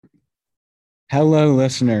Hello,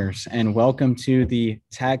 listeners, and welcome to the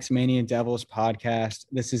Tax-manaian Devils podcast.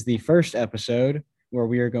 This is the first episode where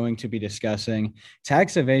we are going to be discussing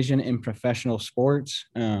tax evasion in professional sports.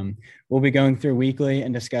 We'll be going through weekly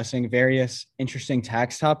and discussing various interesting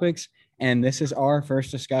tax topics, and this is our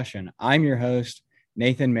first discussion. I'm your host,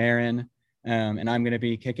 Nathan Marin, and I'm going to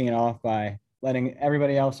be kicking it off by letting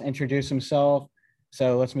everybody else introduce himself.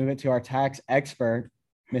 So let's move it to our tax expert,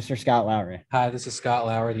 Mr. Scott Lowry. Hi, this is Scott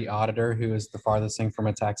Lowry, the auditor, who is the farthest thing from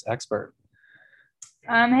a tax expert.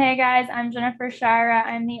 Hey guys, I'm Jennifer Shira.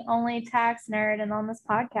 I'm the only tax nerd and on this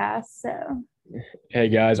podcast. Hey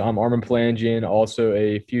guys, I'm Armen Palangian, also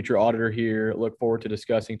a future auditor here. Look forward to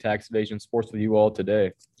discussing tax evasion sports with you all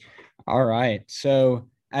today. All right. So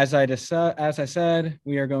as I said,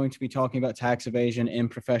 we are going to be talking about tax evasion in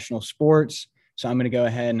professional sports. So I'm going to go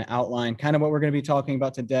ahead and outline kind of what we're going to be talking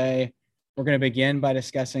about today. We're going to begin by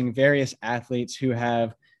discussing various athletes who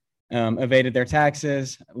have evaded their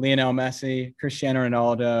taxes: Lionel Messi, Cristiano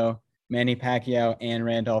Ronaldo, Manny Pacquiao, and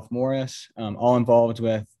Randolph Morris, all involved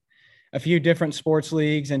with a few different sports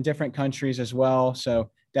leagues in different countries as well. So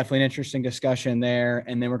definitely an interesting discussion there.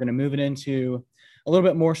 And then we're going to move it into a little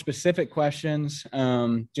bit more specific questions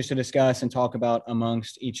just to discuss and talk about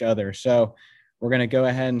amongst each other. So we're going to go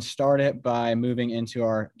ahead and start it by moving into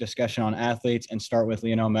our discussion on athletes and start with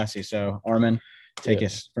Lionel Messi. So Armen, take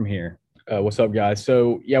us from here. What's up, guys?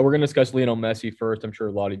 So, we're going to discuss Lionel Messi first. I'm sure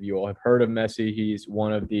a lot of you all have heard of Messi. He's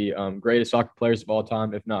one of the greatest soccer players of all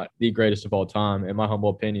time, if not the greatest of all time, in my humble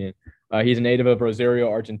opinion. He's a native of Rosario,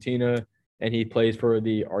 Argentina, and he plays for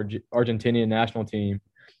the Argentinian national team.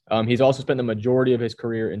 He's also spent the majority of his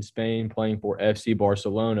career in Spain playing for FC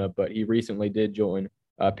Barcelona, but he recently did join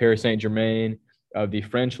Paris Saint-Germain of the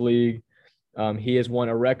French league. He has won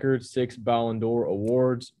a record 6 Ballon d'Or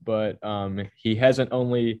awards, but he hasn't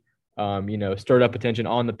only stirred up attention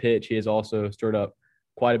on the pitch. He has also stirred up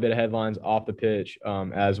quite a bit of headlines off the pitch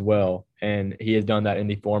as well, and he has done that in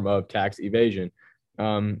the form of tax evasion.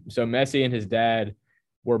 So Messi and his dad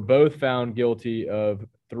were both found guilty of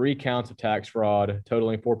 3 counts of tax fraud,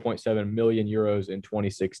 totaling 4.7 million euros in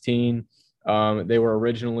 2016. They were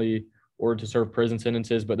originally ordered to serve prison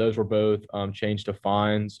sentences, but those were both changed to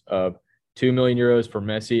fines of 2 million euros for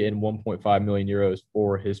Messi and 1.5 million euros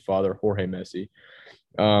for his father, Jorge Messi.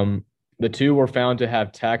 The two were found to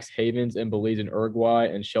have tax havens in Belize and Uruguay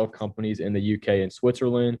and shell companies in the UK and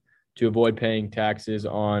Switzerland to avoid paying taxes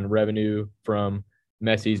on revenue from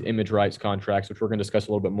Messi's image rights contracts, which we're going to discuss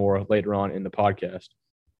a little bit more later on in the podcast.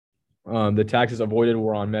 The taxes avoided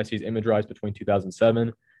were on Messi's image rights between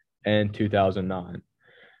 2007 and 2009.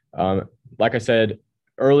 Like I said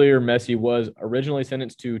earlier, Messi was originally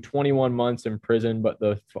sentenced to 21 months in prison, but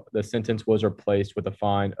the sentence was replaced with a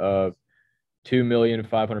fine of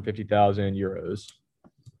 2,550,000 euros.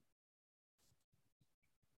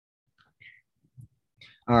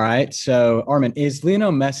 All right. So, Armen, is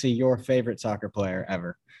Lionel Messi your favorite soccer player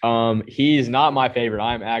ever? He's not my favorite.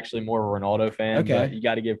 I'm actually more of a Ronaldo fan. Okay. But you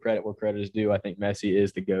got to give credit where credit is due. I think Messi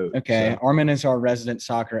is the GOAT. Okay. So. Armen is our resident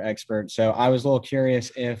soccer expert. So I was a little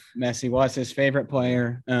curious if Messi was his favorite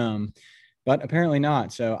player, but apparently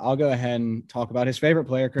not. So I'll go ahead and talk about his favorite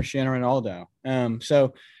player, Cristiano Ronaldo.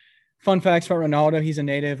 So fun facts about Ronaldo: he's a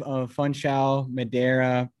native of Funchal,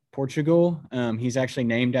 Madeira, Portugal. He's actually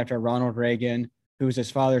named after Ronald Reagan, who was his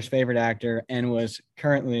father's favorite actor and was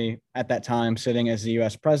currently at that time sitting as the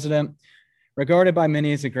U.S. president. Regarded by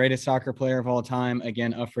many as the greatest soccer player of all time,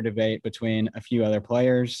 again, up for debate between a few other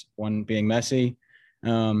players, one being Messi.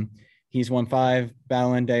 He's won 5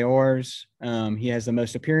 Ballon d'Ors. He has the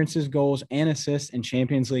most appearances, goals, and assists in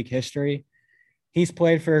Champions League history. He's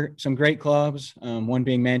played for some great clubs, one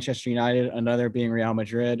being Manchester United, another being Real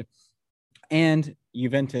Madrid, and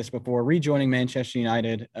Juventus before rejoining Manchester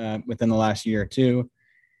United within the last year or two.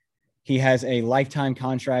 He has a lifetime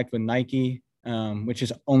contract with Nike, which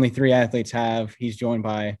is only 3 athletes have. He's joined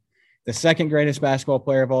by the second greatest basketball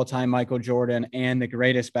player of all time, Michael Jordan, and the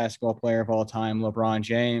greatest basketball player of all time, LeBron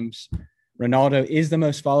James. Ronaldo is the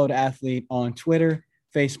most followed athlete on Twitter,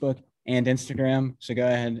 Facebook, and Instagram. So go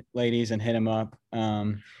ahead, ladies, and hit him up.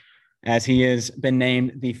 As he has been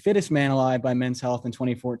named the fittest man alive by Men's Health in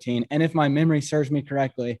 2014. And if my memory serves me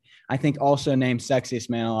correctly, I think also named sexiest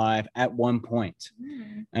man alive at one point.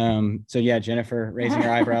 So yeah, Jennifer, raising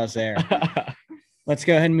your eyebrows there. Let's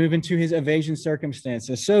go ahead and move into his evasion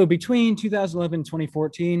circumstances. So between 2011 and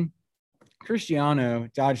 2014, Cristiano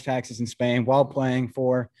dodged taxes in Spain while playing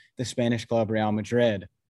for the Spanish club Real Madrid.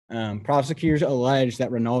 Prosecutors allege that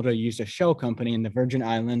Ronaldo used a shell company in the Virgin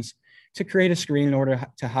Islands to create a screen in order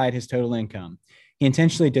to hide his total income. He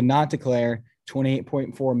intentionally did not declare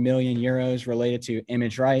 28.4 million euros related to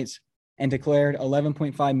image rights, and declared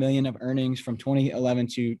 11.5 million of earnings from 2011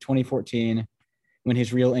 to 2014, when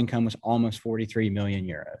his real income was almost 43 million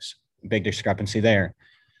euros. Big discrepancy there.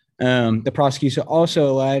 The prosecution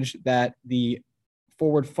also alleged that the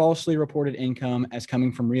forward falsely reported income as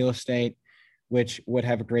coming from real estate, which would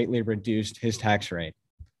have greatly reduced his tax rate.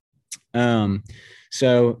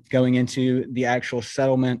 So going into the actual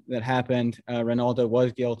settlement that happened, Ronaldo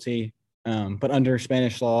was guilty, but under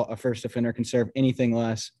Spanish law, a first offender can serve anything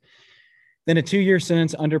less than a 2-year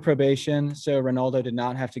sentence under probation. So Ronaldo did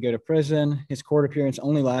not have to go to prison. His court appearance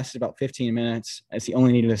only lasted about 15 minutes, as he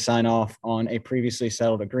only needed to sign off on a previously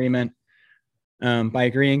settled agreement. By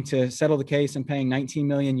agreeing to settle the case and paying 19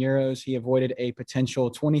 million euros, he avoided a potential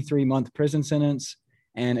 23-month prison sentence,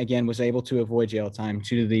 and again was able to avoid jail time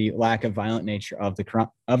due to the lack of violent nature of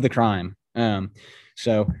the crime.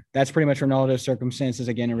 So that's pretty much Ronaldo's circumstances.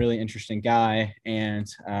 Again, a really interesting guy, and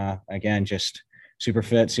again, just super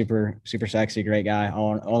fit, super sexy, great guy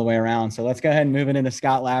all the way around. So let's go ahead and move it into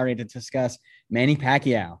Scott Lowry to discuss Manny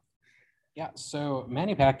Pacquiao. Yeah, so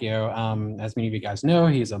Manny Pacquiao, as many of you guys know,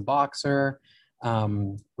 he's a boxer.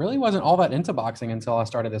 Really wasn't all that into boxing until I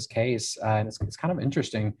started this case, and it's kind of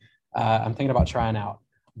interesting. I'm thinking about trying out.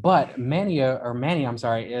 But Manny,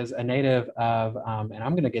 is a native of, and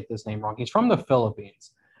I'm going to get this name wrong. He's from the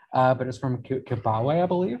Philippines, but it's from Kibawe, I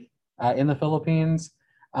believe, in the Philippines.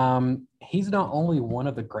 He's not only one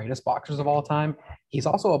of the greatest boxers of all time, he's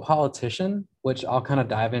also a politician, which I'll kind of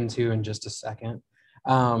dive into in just a second.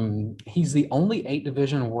 He's the only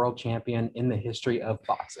 8-division world champion in the history of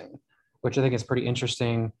boxing, which I think is pretty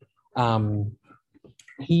interesting.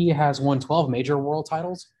 He has won 12 major world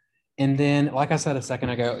titles. And then, like I said a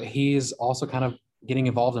second ago, he's also kind of getting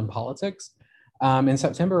involved in politics. In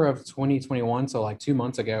September of 2021, so like 2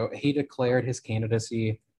 months ago, he declared his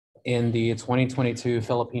candidacy in the 2022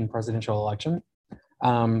 Philippine presidential election.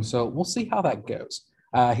 So we'll see how that goes.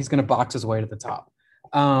 He's going to box his way to the top.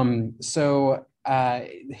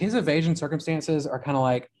 His evasion circumstances are kind of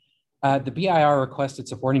like the BIR requested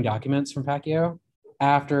supporting documents from Pacquiao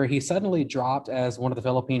after he suddenly dropped as one of the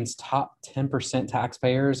Philippines' top 10%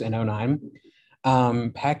 taxpayers in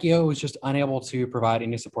 2009. Pacquiao was just unable to provide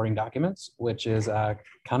any supporting documents, which is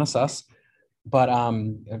kind of sus. But,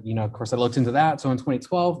 of course, I looked into that. So in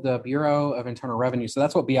 2012, the Bureau of Internal Revenue, so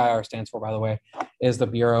that's what BIR stands for, by the way, is the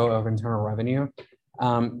Bureau of Internal Revenue.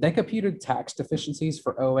 They computed tax deficiencies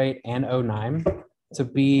for 2008 and 2009 to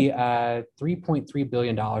be $3.3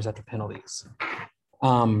 billion after penalties.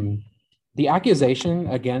 The accusation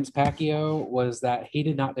against Pacquiao was that he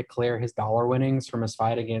did not declare his dollar winnings from his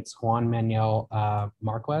fight against Juan Manuel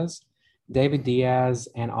Marquez, David Diaz,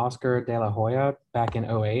 and Oscar De La Hoya back in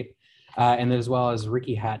 2008, and as well as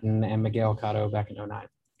Ricky Hatton and Miguel Cotto back in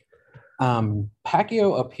 2009.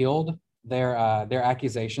 Pacquiao appealed their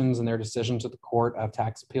accusations and their decision to the Court of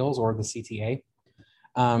Tax Appeals, or the CTA.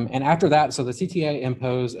 And after that, so the CTA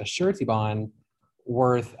imposed a surety bond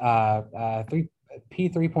worth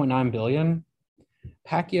 $3.9 billion.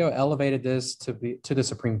 Pacquiao elevated this to the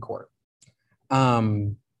Supreme Court.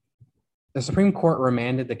 The Supreme Court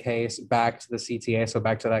remanded the case back to the CTA, so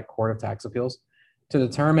back to that Court of Tax Appeals, to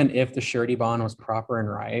determine if the surety bond was proper and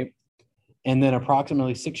right. And then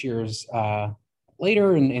approximately 6 years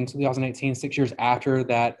later, in 2018, 6 years after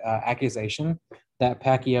that accusation that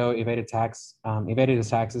Pacquiao evaded his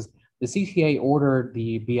taxes, the CTA ordered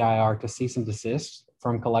the BIR to cease and desist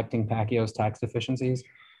from collecting Pacquiao's tax deficiencies.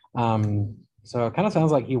 So it kind of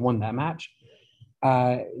sounds like he won that match.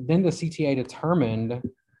 Then the CTA determined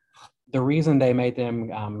the reason they made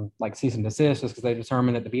them cease and desist is because they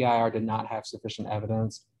determined that the BIR did not have sufficient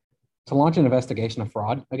evidence to launch an investigation of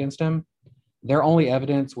fraud against him. Their only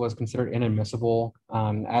evidence was considered inadmissible,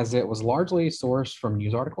 as it was largely sourced from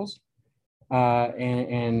news articles.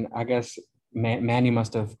 And I guess Manny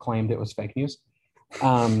must have claimed it was fake news.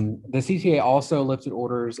 The CTA also lifted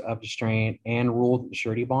orders of restraint and ruled that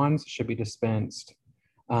surety bonds should be dispensed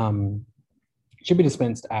after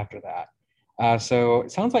that. So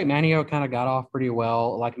it sounds like Manny kind of got off pretty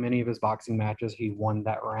well. Like many of his boxing matches, he won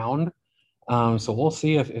that round. So we'll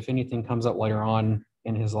see if anything comes up later on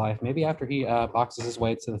in his life, maybe after he boxes his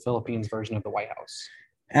way to the Philippines version of the White House.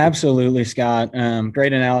 Absolutely, Scott.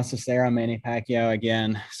 Great analysis there on Manny Pacquiao.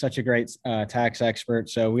 Again, such a great tax expert.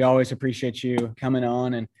 So we always appreciate you coming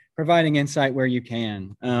on and providing insight where you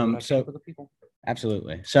can. So for the people.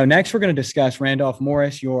 Absolutely. So next we're going to discuss Randolph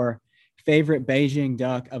Morris, your favorite Beijing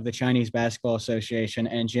duck of the Chinese Basketball Association.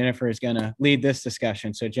 And Jennifer is going to lead this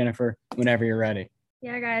discussion. So Jennifer, whenever you're ready.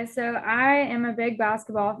 Yeah, guys. So I am a big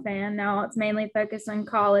basketball fan. Now it's mainly focused on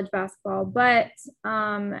college basketball, but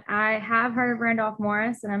I have heard of Randolph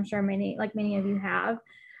Morris, and I'm sure many of you have.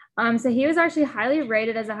 So he was actually highly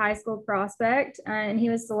rated as a high school prospect, and he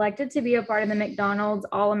was selected to be a part of the McDonald's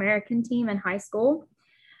All-American team in high school.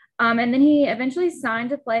 And then he eventually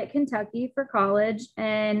signed to play at Kentucky for college,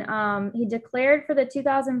 and he declared for the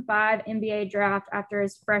 2005 NBA draft after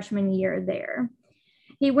his freshman year there.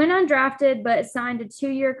 He went undrafted, but signed a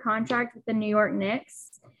 2-year contract with the New York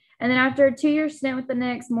Knicks. And then after a 2-year stint with the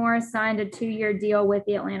Knicks, Morris signed a 2-year deal with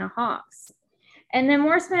the Atlanta Hawks. And then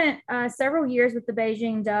Morris spent several years with the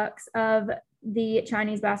Beijing Ducks of the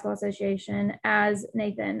Chinese Basketball Association, as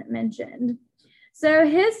Nathan mentioned. So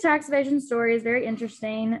his tax evasion story is very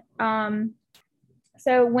interesting.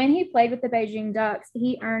 So when he played with the Beijing Ducks,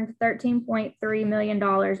 he earned $13.3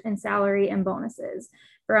 million in salary and bonuses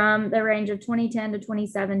from the range of 2010 to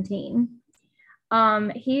 2017.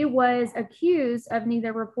 He was accused of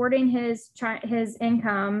neither reporting his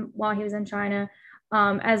income while he was in China,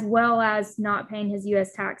 as well as not paying his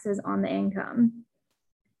U.S. taxes on the income.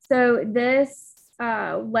 So this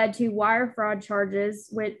led to wire fraud charges,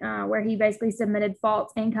 where he basically submitted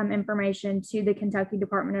false income information to the Kentucky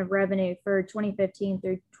Department of Revenue for 2015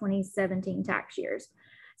 through 2017 tax years.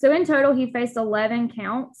 So in total, he faced 11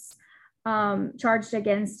 counts charged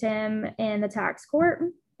against him in the tax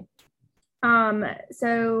court.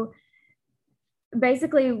 So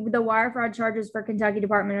basically, the wire fraud charges for Kentucky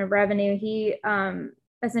Department of Revenue, he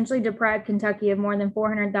essentially deprived Kentucky of more than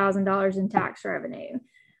 $400,000 in tax revenue.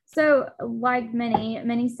 So like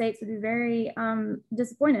many states would be very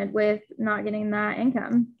disappointed with not getting that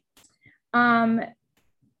income.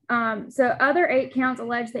 So other 8 counts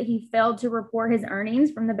allege that he failed to report his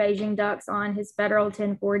earnings from the Beijing Ducks on his federal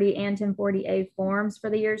 1040 and 1040A forms for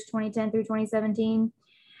the years 2010 through 2017.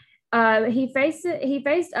 He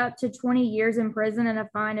faced up to 20 years in prison and a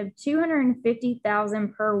fine of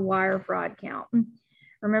 $250,000 per wire fraud count.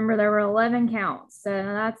 Remember, there were 11 counts, so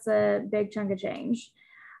that's a big chunk of change.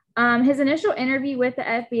 His initial interview with the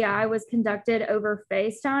FBI was conducted over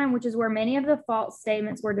FaceTime, which is where many of the false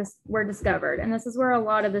statements were discovered. And this is where a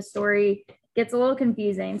lot of the story gets a little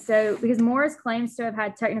confusing. So because Morris claims to have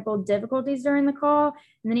had technical difficulties during the call,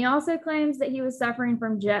 and then he also claims that he was suffering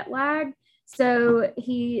from jet lag. So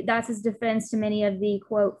that's his defense to many of the,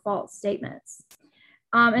 quote, false statements.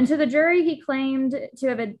 And to the jury, he claimed to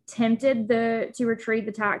have attempted to retrieve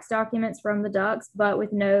the tax documents from the Ducks, but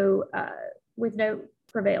with no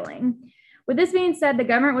prevailing. With this being said, the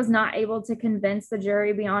government was not able to convince the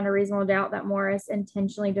jury beyond a reasonable doubt that Morris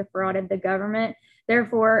intentionally defrauded the government.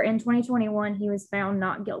 Therefore, in 2021, he was found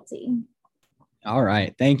not guilty. All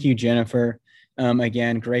right. Thank you, Jennifer.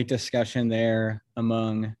 Again, great discussion there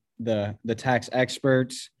among the tax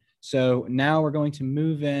experts. So now we're going to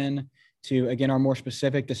move in to, again, our more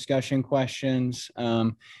specific discussion questions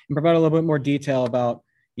and provide a little bit more detail about,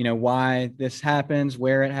 why this happens,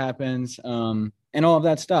 where it happens, and all of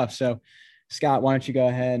that stuff. So, Scott, why don't you go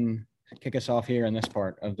ahead and kick us off here in this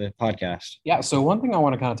part of the podcast? Yeah. So one thing I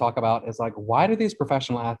want to kind of talk about is why do these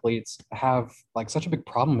professional athletes have such a big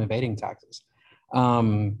problem evading taxes?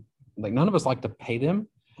 None of us like to pay them,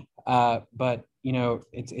 but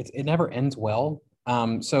it never ends well.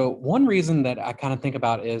 So one reason that I kind of think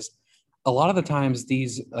about is a lot of the times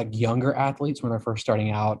these younger athletes, when they're first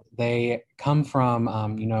starting out, they come from,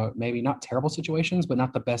 maybe not terrible situations, but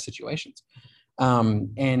not the best situations.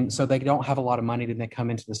 And so they don't have a lot of money, then they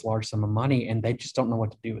come into this large sum of money and they just don't know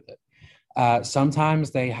what to do with it.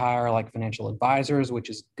 Sometimes they hire financial advisors,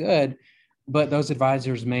 which is good, but those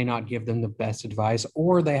advisors may not give them the best advice,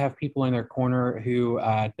 or they have people in their corner who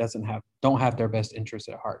don't have their best interests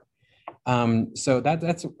at heart. So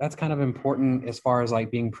that's kind of important as far as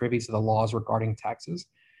being privy to the laws regarding taxes,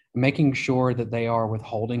 making sure that they are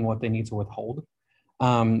withholding what they need to withhold.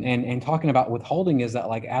 And talking about withholding is that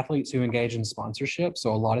athletes who engage in sponsorship.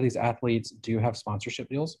 So a lot of these athletes do have sponsorship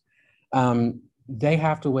deals. They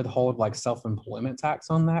have to withhold self-employment tax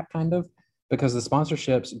on that because the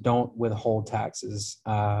sponsorships don't withhold taxes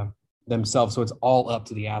themselves. So it's all up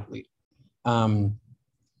to the athlete.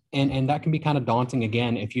 And that can be kind of daunting,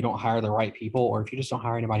 again, if you don't hire the right people, or if you just don't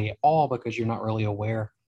hire anybody at all because you're not really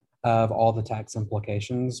aware of all the tax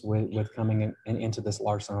implications with coming into this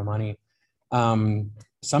large sum of money.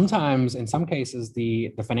 Sometimes, in some cases,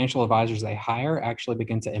 the financial advisors they hire actually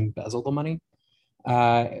begin to embezzle the money,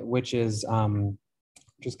 which is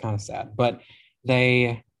just kind of sad. But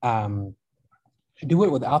they do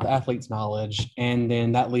it without the athlete's knowledge, and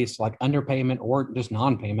then that leads to underpayment or just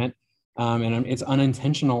non-payment. And it's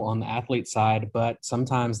unintentional on the athlete side, but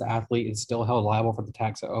sometimes the athlete is still held liable for the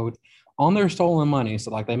tax owed on their stolen money.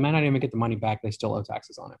 So they may not even get the money back, they still owe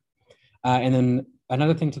taxes on it. And then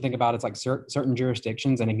another thing to think about is certain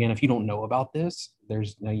jurisdictions. And again, if you don't know about this,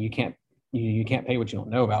 you can't you can't pay what you don't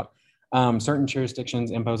know about. Certain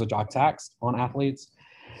jurisdictions impose a jock tax on athletes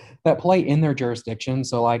that play in their jurisdiction.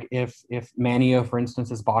 So like if Manio, for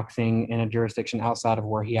instance, is boxing in a jurisdiction outside of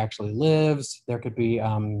where he actually lives, there could be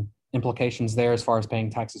implications there as far as paying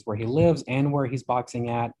taxes where he lives and where he's boxing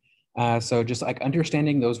at. So just like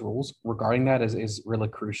understanding those rules regarding that is really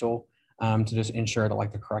crucial to just ensure that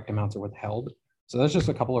like the correct amounts are withheld. So that's just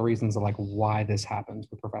a couple of reasons of like why this happens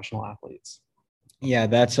with professional athletes. Yeah,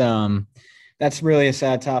 that's really a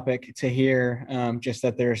sad topic to hear. Just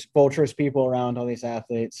that there's vulturous people around all these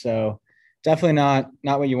athletes. So definitely not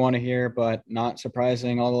what you want to hear, but not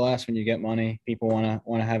surprising. All the less when you get money, people want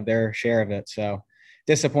to have their share of it. So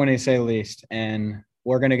disappointing to say the least. And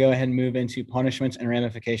we're going to go ahead and move into punishments and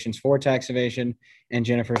ramifications for tax evasion. And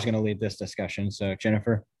Jennifer's going to lead this discussion. So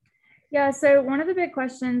Jennifer. Yeah, so one of the big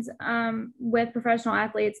questions with professional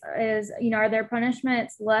athletes is, are their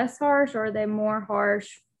punishments less harsh or are they more harsh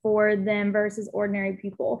for them versus ordinary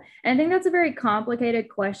people? And I think that's a very complicated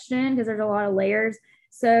question because there's a lot of layers.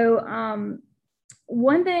 So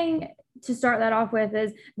one thing to start that off with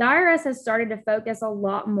is the IRS has started to focus a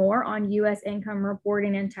lot more on U.S. income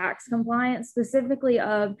reporting and tax compliance, specifically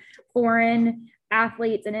of foreign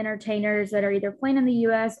athletes and entertainers that are either playing in the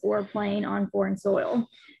U.S. or playing on foreign soil.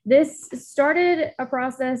 This started a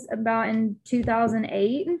process about in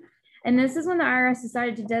 2008. And this is when the IRS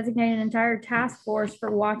decided to designate an entire task force for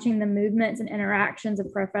watching the movements and interactions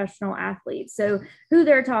of professional athletes. So who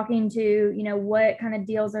they're talking to, what kind of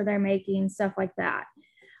deals are they making, stuff like that.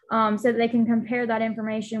 So that they can compare that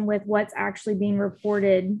information with what's actually being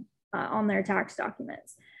reported on their tax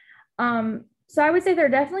documents. So I would say they're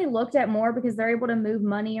definitely looked at more because they're able to move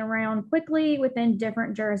money around quickly within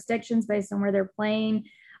different jurisdictions based on where they're playing.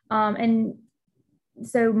 And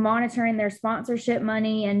so monitoring their sponsorship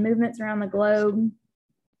money and movements around the globe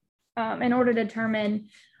in order to determine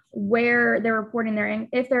where they're reporting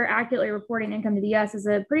if they're accurately reporting income to the U.S. is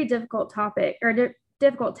a pretty difficult topic or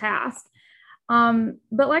difficult task.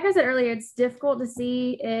 But like I said earlier, it's difficult to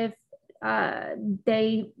see if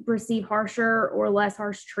they receive harsher or less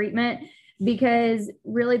harsh treatment because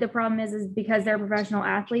really the problem is because they're professional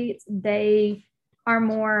athletes, they are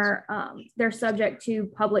more, they're subject to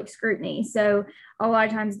public scrutiny. So a lot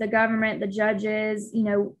of times the government, the judges,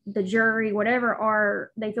 the jury,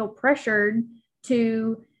 whatever they feel pressured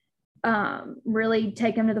to really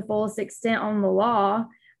take them to the fullest extent on the law.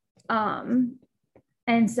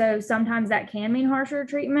 And so sometimes that can mean harsher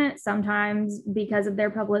treatment. Sometimes because of their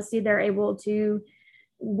publicity, they're able to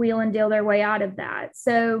wheel and deal their way out of that.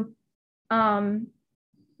 So,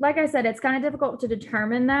 like I said, it's kind of difficult to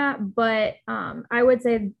determine that, but I would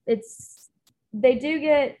say they do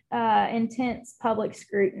get intense public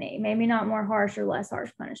scrutiny, maybe not more harsh or less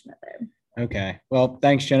harsh punishment though. Okay. Well,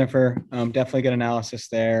 thanks, Jennifer. Definitely good analysis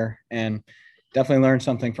there and definitely learned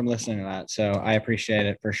something from listening to that. So I appreciate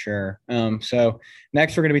it for sure. So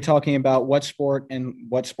next we're going to be talking about what sport and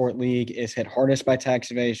what sport league is hit hardest by tax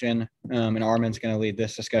evasion. And Armen's going to lead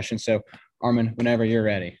this discussion. So Armen, whenever you're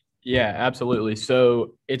ready. Yeah, absolutely.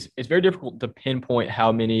 So it's very difficult to pinpoint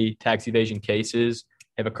how many tax evasion cases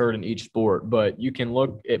have occurred in each sport, but you can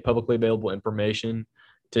look at publicly available information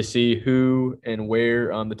to see who and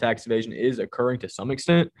where the tax evasion is occurring to some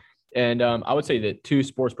extent. And I would say that two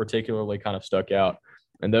sports particularly kind of stuck out,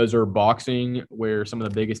 and those are boxing, where some of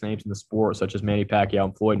the biggest names in the sport, such as Manny Pacquiao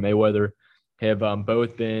and Floyd Mayweather, have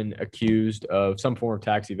both been accused of some form of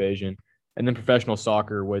tax evasion. And then professional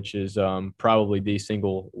soccer, which is probably the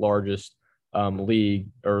single largest league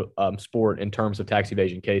or sport in terms of tax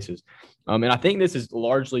evasion cases. And I think this is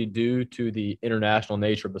largely due to the international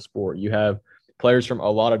nature of the sport. You have players from a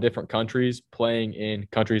lot of different countries playing in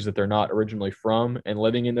countries that they're not originally from and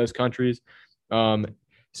living in those countries.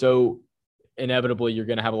 So inevitably, you're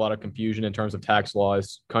going to have a lot of confusion in terms of tax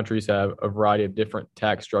laws. Countries have a variety of different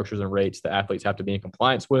tax structures and rates that athletes have to be in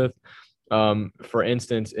compliance with. For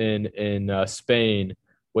instance, in Spain,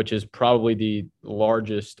 which is probably the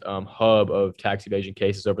largest hub of tax evasion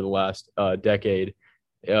cases over the last decade,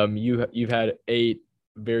 you've had 8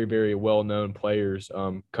 very, very well-known players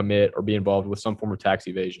commit or be involved with some form of tax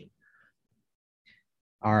evasion.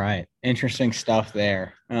 All right. Interesting stuff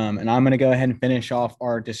there. And I'm going to go ahead and finish off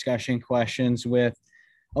our discussion questions with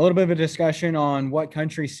a little bit of a discussion on what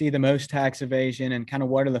countries see the most tax evasion and kind of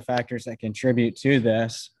what are the factors that contribute to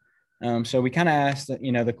this. So we kind of asked,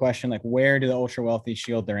 the question, like, where do the ultra wealthy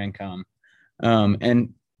shield their income?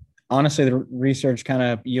 And honestly, the research kind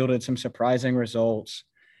of yielded some surprising results.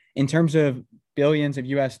 In terms of billions of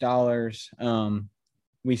US dollars,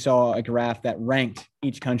 we saw a graph that ranked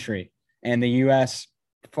each country, and the US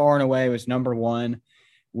far and away was number one.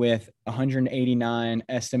 with 189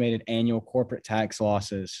 estimated annual corporate tax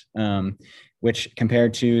losses, which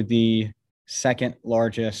compared to the second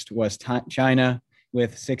largest was China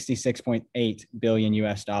with 66.8 billion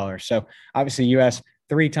US dollars. So obviously US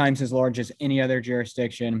 3 times as large as any other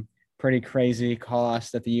jurisdiction. Pretty crazy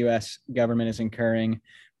cost that the US government is incurring.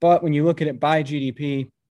 But when you look at it by GDP,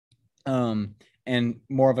 and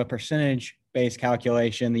more of a percentage-based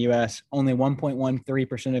calculation, the US only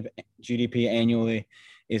 1.13% of GDP annually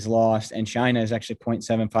is lost, and China is actually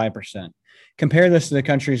 0.75%. Compare this to the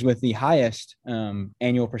countries with the highest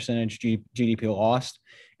annual percentage GDP lost,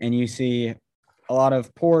 and you see a lot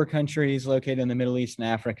of poorer countries located in the Middle East and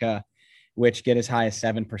Africa, which get as high as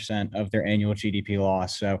 7% of their annual GDP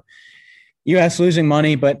loss. So U.S. losing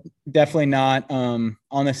money, but definitely not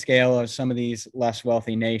on the scale of some of these less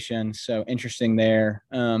wealthy nations. So interesting there.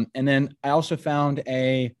 And then I also found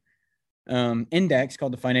a index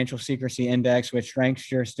called the Financial Secrecy Index, which ranks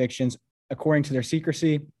jurisdictions according to their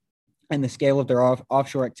secrecy and the scale of their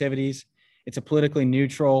offshore activities. It's a politically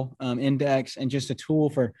neutral index and just a tool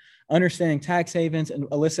for understanding tax havens and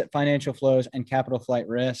illicit financial flows and capital flight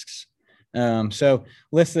risks. So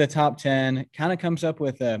list of the top 10 kind of comes up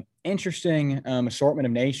with a interesting assortment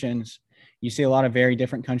of nations. You see a lot of very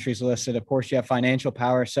different countries listed. Of course, you have financial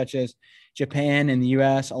powers such as Japan and the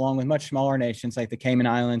US, along with much smaller nations like the Cayman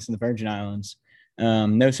Islands and the Virgin Islands.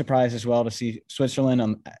 No surprise as well to see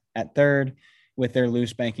Switzerland at third with their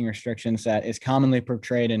loose banking restrictions that is commonly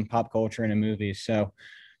portrayed in pop culture and in movies. So,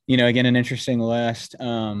 again, an interesting list.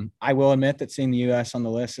 I will admit that seeing the US on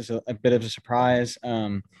the list is a bit of a surprise.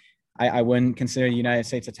 I wouldn't consider the United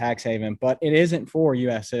States a tax haven, but it isn't for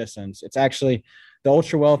U.S. citizens. It's actually the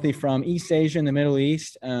ultra wealthy from East Asia and the Middle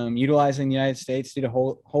East utilizing the United States due to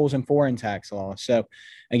holes in foreign tax law. So,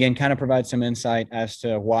 again, kind of provides some insight as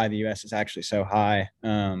to why the U.S. is actually so high.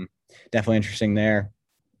 Definitely interesting there.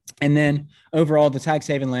 And then overall, the tax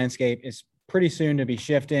haven landscape is pretty soon to be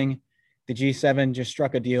shifting. The G7 just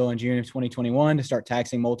struck a deal in June of 2021 to start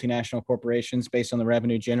taxing multinational corporations based on the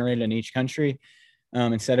revenue generated in each country.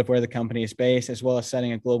 Instead of where the company is based, as well as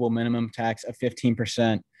setting a global minimum tax of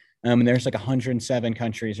 15%. And there's like 107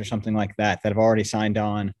 countries or something like that have already signed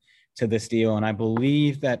on to this deal. And I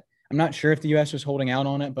believe that, I'm not sure if the U.S. was holding out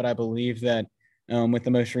on it, but I believe that with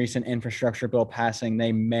the most recent infrastructure bill passing,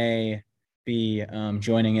 they may be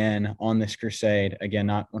joining in on this crusade. Again,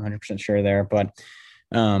 not 100% sure there, but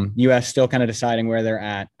U.S. still kind of deciding where they're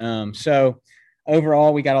at. So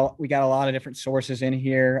overall, we got a lot of different sources in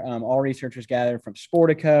here. All researchers gathered from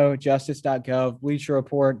Sportico, Justice.gov, Bleacher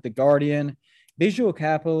Report, The Guardian, Visual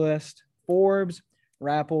Capitalist, Forbes,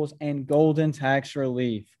 Rapples, and Golden Tax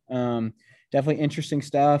Relief. Definitely interesting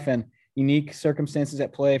stuff and unique circumstances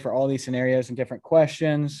at play for all these scenarios and different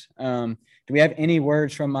questions. Do we have any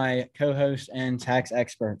words from my co-host and tax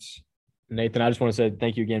experts? Nathan, I just want to say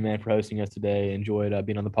thank you again, man, for hosting us today. Enjoyed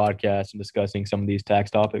being on the podcast and discussing some of these tax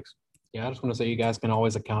topics. Yeah, I just want to say you guys can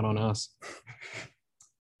always count on us.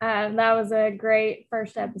 That was a great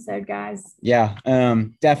first episode, guys. Yeah,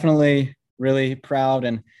 definitely really proud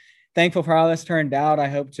and thankful for how this turned out. I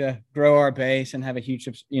hope to grow our base and have a huge,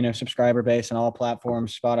 subscriber base on all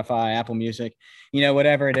platforms, Spotify, Apple Music,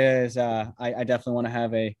 whatever it is. I definitely want to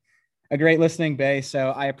have a great listening base.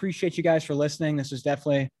 So I appreciate you guys for listening. This was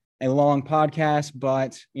definitely a long podcast,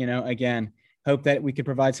 but, again, hope that we could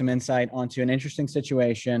provide some insight onto an interesting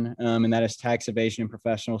situation, and that is tax evasion in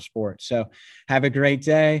professional sports. So have a great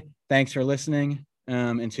day. Thanks for listening,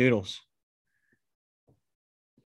 and toodles.